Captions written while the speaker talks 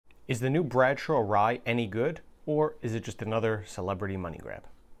Is the new Bradshaw rye any good, or is it just another celebrity money grab?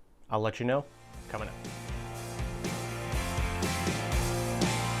 I'll let you know coming up.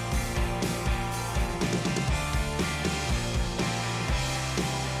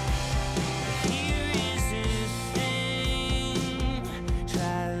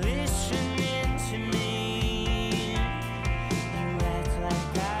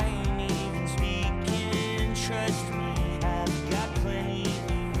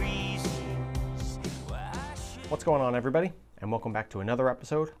 What's going on, everybody, and welcome back to another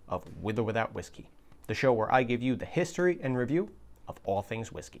episode of With or Without Whiskey, the show where I give you the history and review of all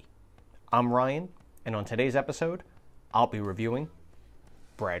things whiskey. I'm Ryan, and on today's episode, I'll be reviewing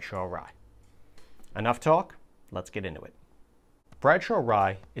Bradshaw Rye. Enough talk, let's get into it. Bradshaw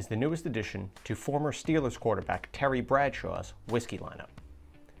Rye is the newest addition to former Steelers quarterback Terry Bradshaw's whiskey lineup.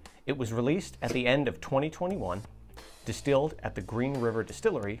 It was released at the end of 2021, distilled at the Green River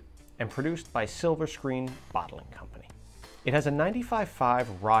Distillery, and produced by Silver Screen Bottling Company. It has a 95.5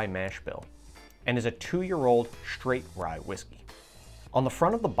 rye mash bill and is a 2-year-old straight rye whiskey. On the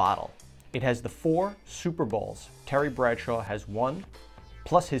front of the bottle, it has the 4 Super Bowls Terry Bradshaw has won,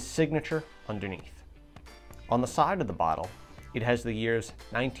 plus his signature underneath. On the side of the bottle, it has the years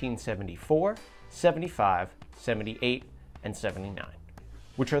 1974, 75, 78, and 79,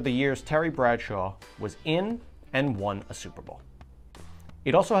 which are the years Terry Bradshaw was in and won a Super Bowl.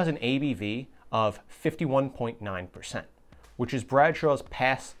 It also has an ABV of 51.9%, which is Bradshaw's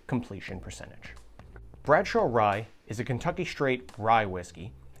pass completion percentage. Bradshaw Rye is a Kentucky straight rye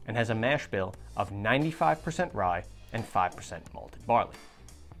whiskey and has a mash bill of 95% rye and 5% malted barley.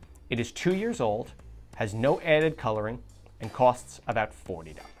 It is 2 years old, has no added coloring, and costs about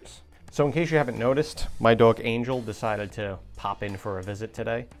 $40. So in case you haven't noticed, my dog Angel decided to pop in for a visit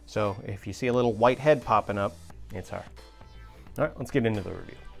today. So if you see a little white head popping up, it's her. All right, let's get into the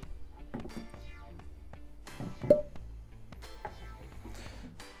review.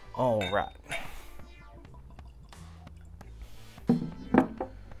 All right.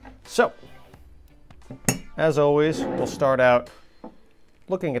 So, as always, we'll start out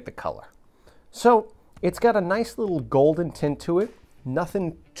looking at the color. So, it's got a nice little golden tint to it.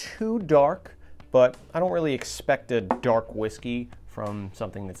 Nothing too dark, but I don't really expect a dark whiskey from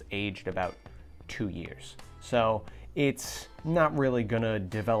something that's aged about 2 years. So, it's not really gonna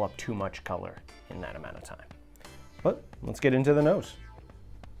develop too much color in that amount of time. But let's get into the nose.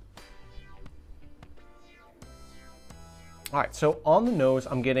 All right, so on the nose,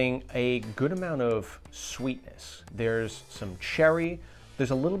 I'm getting a good amount of sweetness. There's some cherry,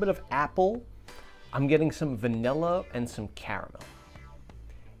 there's a little bit of apple. I'm getting some vanilla and some caramel.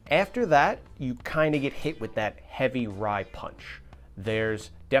 After that, you kind of get hit with that heavy rye punch.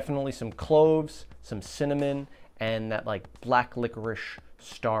 There's definitely some cloves, some cinnamon, and that like black licorice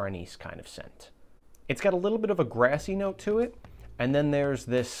star anise kind of scent. It's got a little bit of a grassy note to it, and then there's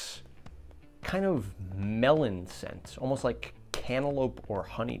this kind of melon scent, almost like cantaloupe or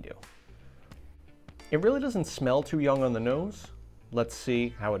honeydew. It really doesn't smell too young on the nose. Let's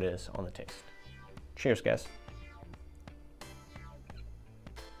see how it is on the taste. Cheers, guys.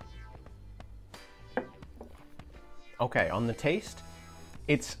 Okay, on the taste,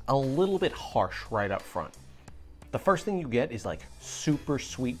 it's a little bit harsh right up front. The first thing you get is like super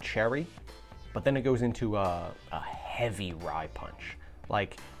sweet cherry, but then it goes into a heavy rye punch.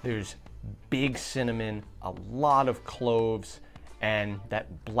 Like there's big cinnamon, a lot of cloves, and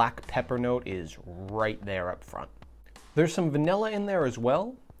that black pepper note is right there up front. There's some vanilla in there as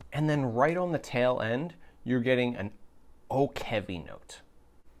well, and then right on the tail end, you're getting an oak heavy note.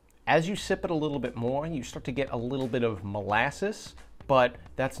 As you sip it a little bit more, you start to get a little bit of molasses, but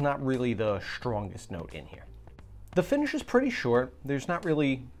that's not really the strongest note in here. The finish is pretty short. There's not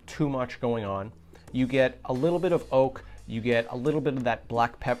really too much going on. You get a little bit of oak, you get a little bit of that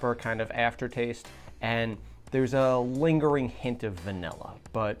black pepper kind of aftertaste, and there's a lingering hint of vanilla,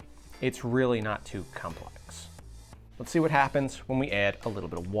 but it's really not too complex. Let's see what happens when we add a little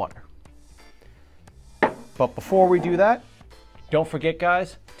bit of water. But before we do that, don't forget,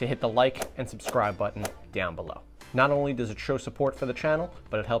 guys, to hit the like and subscribe button down below. Not only does it show support for the channel,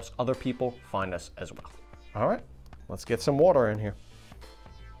 but it helps other people find us as well. All right. Let's get some water in here.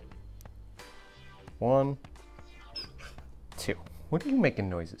 1, 2. What are you making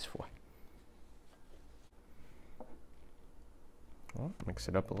noises for? Well, mix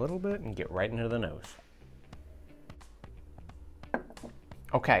it up a little bit and get right into the nose.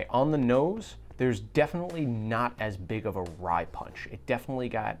 Okay, on the nose, there's definitely not as big of a rye punch. It definitely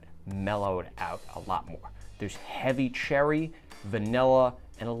got mellowed out a lot more. There's heavy cherry, vanilla,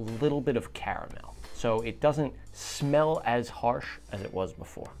 and a little bit of caramel. So it doesn't smell as harsh as it was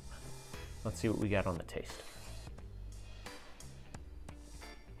before. Let's see what we got on the taste.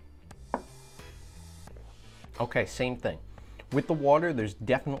 Okay, same thing. With the water, there's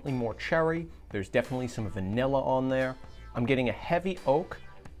definitely more cherry. There's definitely some vanilla on there. I'm getting a heavy oak,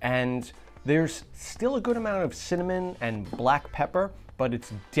 and there's still a good amount of cinnamon and black pepper, but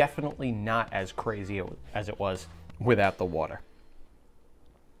it's definitely not as crazy as it was without the water.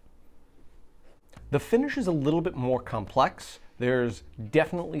 The finish is a little bit more complex. There's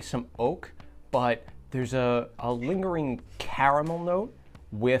definitely some oak, but there's a lingering caramel note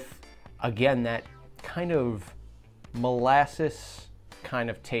with, again, that kind of molasses kind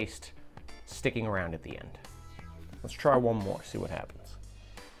of taste sticking around at the end. Let's try one more, see what happens.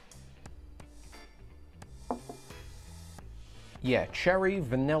 Yeah, cherry,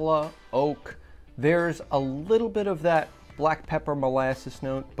 vanilla, oak. There's a little bit of that black pepper molasses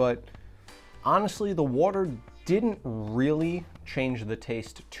note, but honestly, the water didn't really change the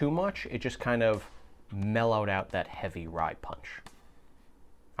taste too much. It just kind of mellowed out that heavy rye punch.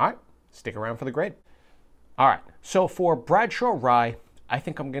 All right, stick around for the grade. All right, so for Bradshaw Rye, I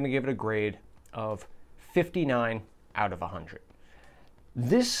think I'm gonna give it a grade of 59 out of 100.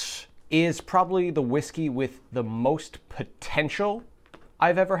 This is probably the whiskey with the most potential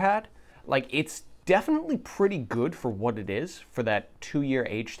I've ever had. Like, it's definitely pretty good for what it is, for that 2-year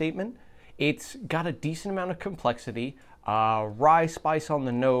age statement. It's got a decent amount of complexity, rye spice on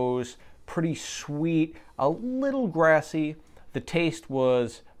the nose, pretty sweet, a little grassy. The taste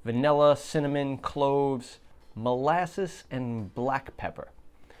was vanilla, cinnamon, cloves, molasses, and black pepper.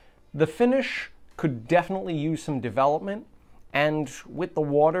 The finish could definitely use some development, and with the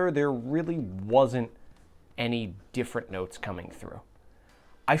water, there really wasn't any different notes coming through.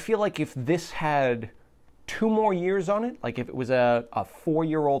 I feel like if this had 2 more years on it, like if it was a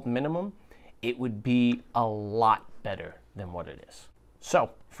 4-year-old minimum, it would be a lot better than what it is. So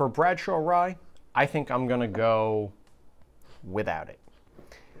for Bradshaw Rye, I think I'm gonna go without it.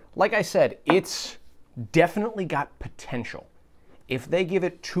 Like I said, it's definitely got potential. If they give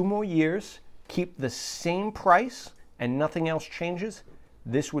it 2 more years, keep the same price, and nothing else changes,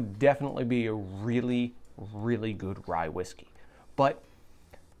 this would definitely be a really, really good rye whiskey. But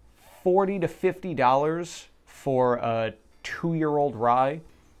 $40 to $50 for a 2-year-old rye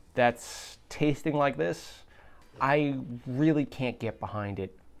that's tasting like this, I really can't get behind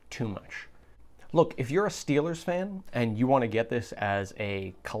it too much. Look, if you're a Steelers fan and you want to get this as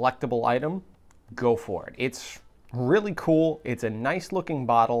a collectible item, go for it. It's really cool, it's a nice looking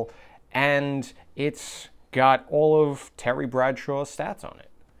bottle, and it's got all of Terry Bradshaw's stats on it.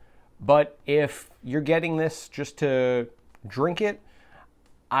 But if you're getting this just to drink it,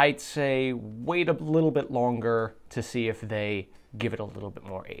 I'd say wait a little bit longer to see if they give it a little bit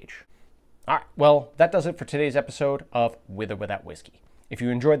more age. All right, well, that does it for today's episode of With or Without Whiskey. If you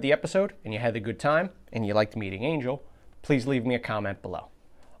enjoyed the episode and you had a good time and you liked meeting Angel, please leave me a comment below.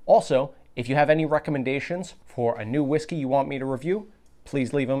 Also, if you have any recommendations for a new whiskey you want me to review,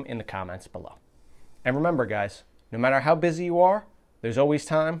 please leave them in the comments below. And remember, guys, no matter how busy you are, there's always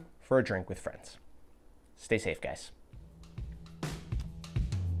time for a drink with friends. Stay safe, guys.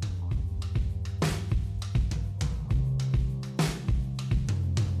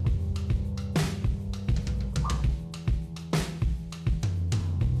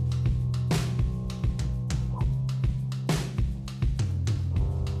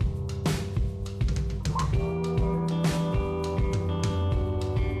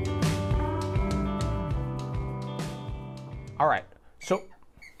 All right, so,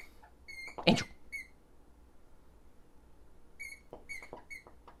 Angel.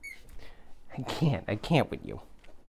 I can't with you.